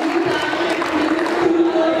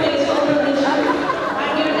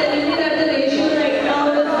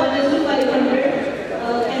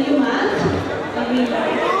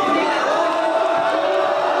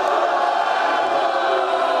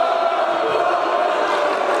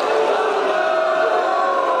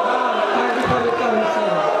 Thank you for your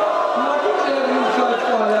concern. Not each and every research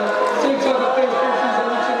scholar sits on the placement season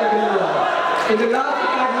each and every year. In the last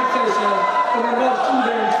academic session, the number of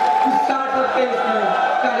students who start for placement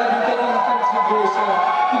that have been taken into consideration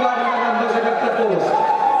regarding the numbers that are proposed.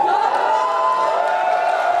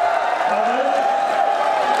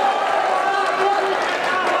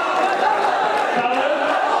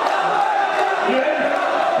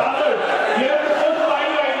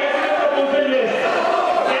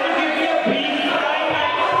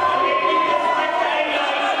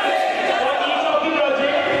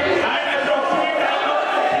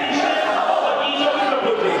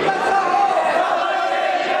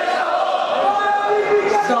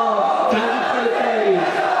 So, thank you for the queries.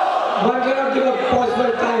 One cannot give a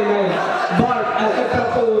possible timeline, but as I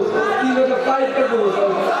propose, these are the 5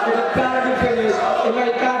 proposals with a plan to finish in my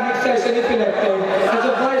academic session if elected as a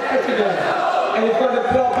vice president. And if for the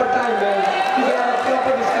proper timeline, we can have a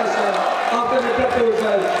proper discussion after the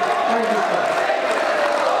proposal. Thank you, sir.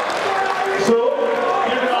 So,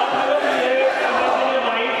 you do not have a clear image in your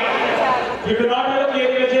mind. You do not have a clear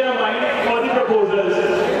image in your mind for the proposals.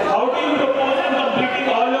 How do you propose in completing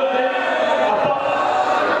all of them?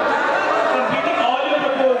 Completing all your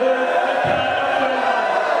proposals in a span of 12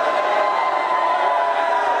 months.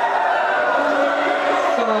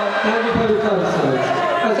 So, thank you for the concerns.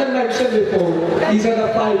 As I mentioned before, these are the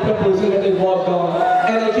 5 proposals that I worked on,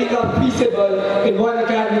 and I think are feasible in one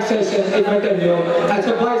academic session in my tenure as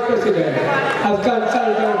a vice president. I've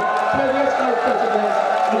consulted previous vice presidents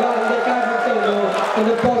regarding the academic tenure and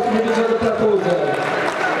the possibilities of the proposal.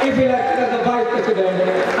 If elected as the vice president,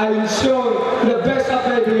 I will ensure to the best of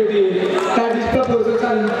my ability that these proposals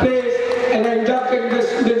are in place and are inducted in the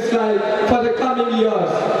students' life for the coming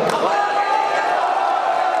years.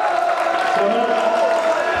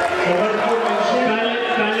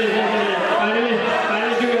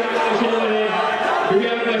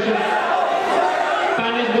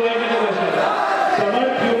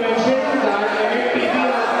 Samarth, you mentioned that NATP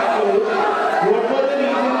has been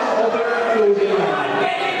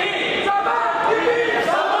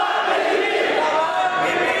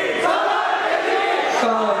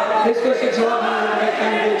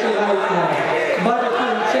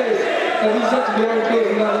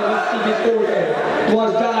closing down the STB portal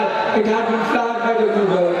was that it had been flagged by the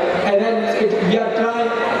Google, and then we are trying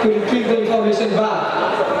to retrieve the information back.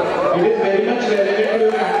 It is very much relevant to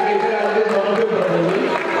your candidature as it is one of your proposals.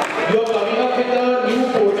 You are coming up with a new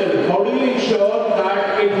portal. How do you ensure that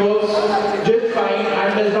it works just fine and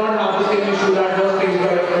does not have the same issue that was faced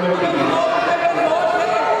by MFTP?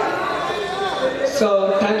 So,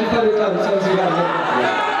 thank you for your concerns regarding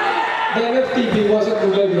the MFTP was a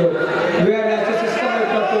Google group, whereas the system I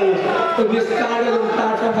proposed to be a standalone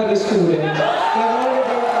platform for the students. We have already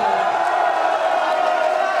done that.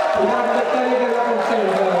 We have the career development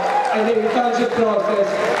center and the internship process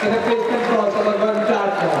and the placement process on one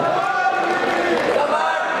platform.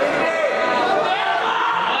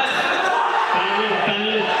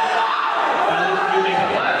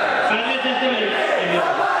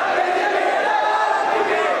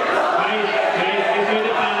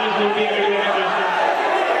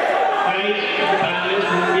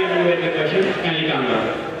 Kindly calm down.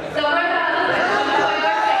 Samarth, I have a question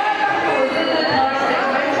for your second proposal, the third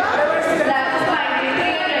segment. That is mandatory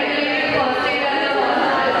and regulated first aid at the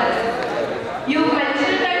hospitals. You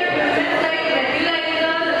mentioned that equipment like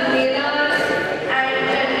nebulizers, inhalers, and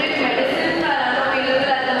generic medicines are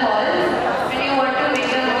unavailable at the halls, and you want to make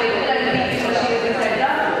them available at the machines, etc.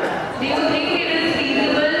 Do you think it is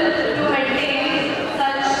feasible to maintain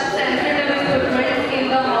such sensitive equipment in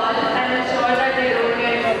the hall and ensure that they don't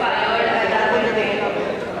get expired and damaged?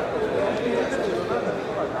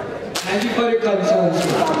 Thank you for your concerns.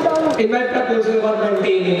 In my proposal about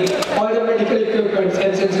maintaining all the medical equipment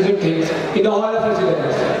and sensitive things in the hall of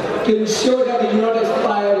residence to ensure that they do not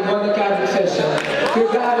expire in one academic session, we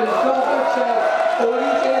have a proper check over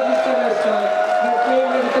each and every semester that claim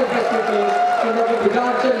medical facilities from the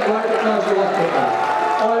Vidancha and Biotechnology Hospital.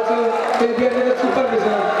 Also, there will be another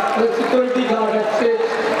supervisor and a security guard that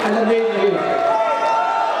sits at the main gate.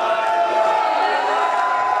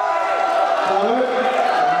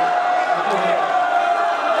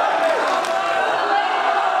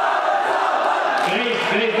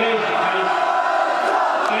 Guys.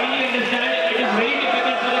 Kindly understand, it is very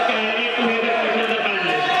difficult for the candidate to hear the question of the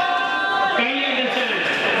panelist. Kindly understand.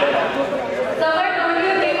 Samarth, don't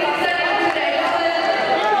you think it's an incredible waste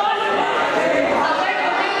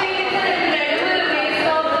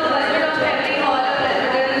of the budget of every hall of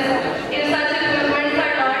residence if such equipments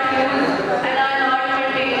are not used and are not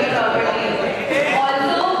maintained properly?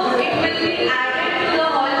 Also, it will be added to the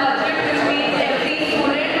hall budget, which means every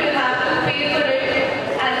student will have to pay for it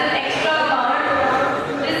as an extra amount,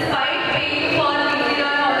 despite paying for Leroy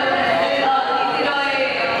Hall of Residence, Leroy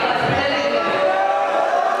Hospital.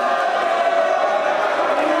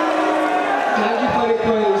 Thank you for your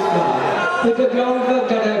queries, ma'am. With the groundwork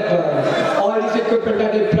that I've done, all this equipment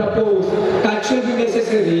that I propose that should be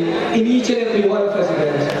necessary in each and every hall of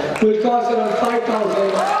residence will cost around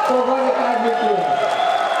 5,000 for one academic year.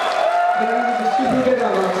 That will be distributed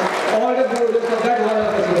amongst all the boarders of that hall of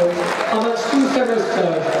residence amongst 2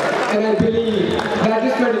 semesters. And I believe that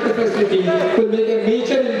this medical facility will make a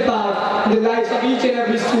major impact in the lives of each and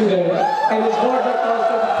every student and is what the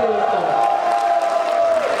cost of the pay for.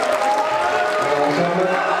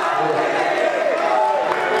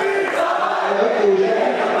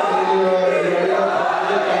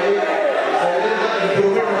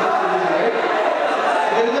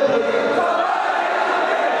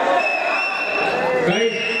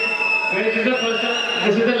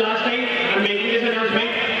 This is the last time I'm making this announcement.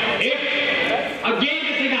 If again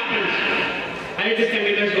this thing happens, I just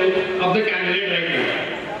candidates vote of the candidate right now.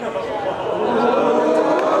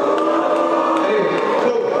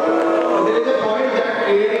 So, there is a point that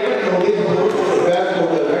creating a notice board web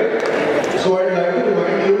portal, right? So, I'd like to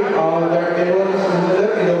remind you that there was a similar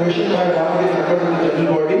innovation by one of the members of the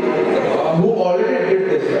general body who already did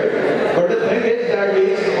this, right? But the thing is that he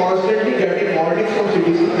is constantly getting warnings from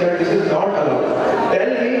citizens that this is not allowed.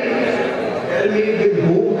 Tell me with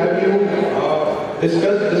whom have you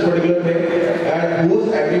discussed this particular thing and whose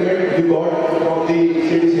agreement you got from the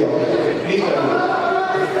CDC office? Please tell me this.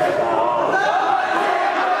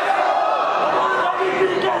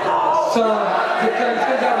 So, the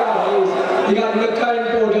concerns that are raised regarding the current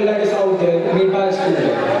portal that is out there made by a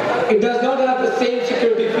student. It does not have the same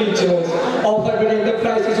security features offered by the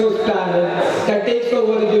enterprise resource planner that takes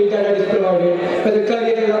over the data that is provided by the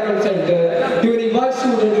career development center during one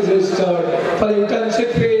student is registered for the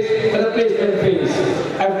internship phase or the placement phase.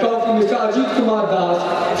 I've talked to Mr. Ajit Kumar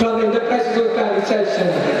Das from the enterprise resource planning section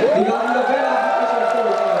regarding the web application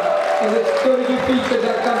portal and the security features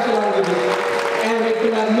that comes along with it. And I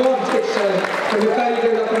can have no objection from the career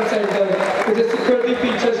development center with the security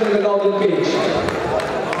features on the login page.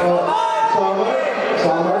 Samar,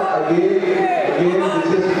 again,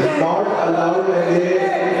 this is not allowed,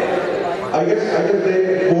 and I guess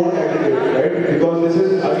they won't aggregate, right? Because this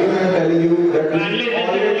is, again, I'm telling you that this is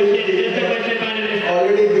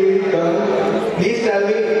already been done. Please tell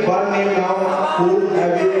me one name now. Who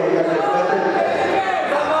have you contacted?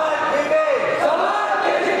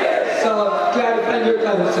 So, clarifying your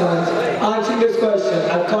concerns, answering this question,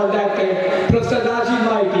 I've contacted Professor Rajiv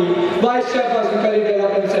Maiti, Vice Chairperson, Career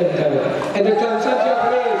Development Center, and the concerns you have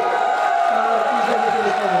raised,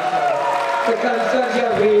 the concerns you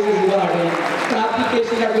have raised is regarding the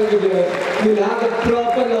application that will be there. You'll have a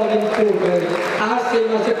proper login portal, as same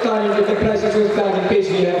as the current with the presidential planning page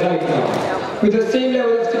we have right now. With the same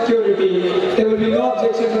level of security, there will be no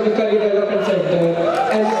objection from the Career Development Center,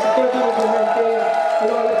 and the security will be maintained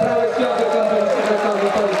with all the privacy of the companies that are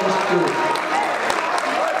coming for this institute.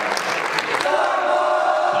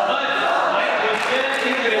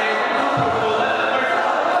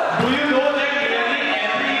 Do you know that nearly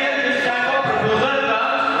every year this type of proposal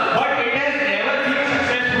comes, but it has never been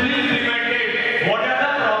successfully implemented? What are the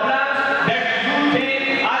problems that you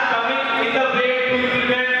think are coming in the way to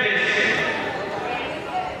implement this?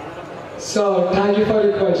 So, thank you for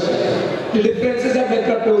your question. The differences that the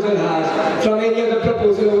proposal has from any other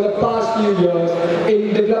proposal over the past few years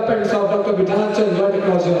in developments of Dr. Bidhan Chandra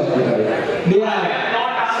Technology Hospital. They are,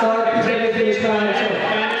 sir, please let me finish my answer.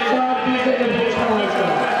 Sir, please let me finish my answer.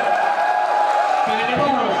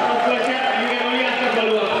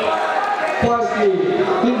 Firstly,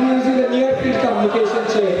 we'll be using the near-field communication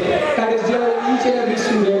chip that is there in each and every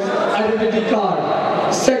student's identity card.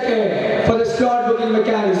 Second, for the slot booking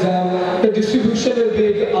mechanism, the distribution will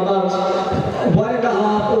be amongst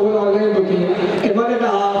 1.5 over online booking and 1.5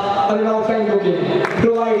 on an offline booking,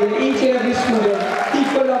 providing each and every student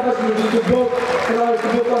equal opportunity to book and also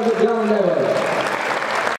book on the ground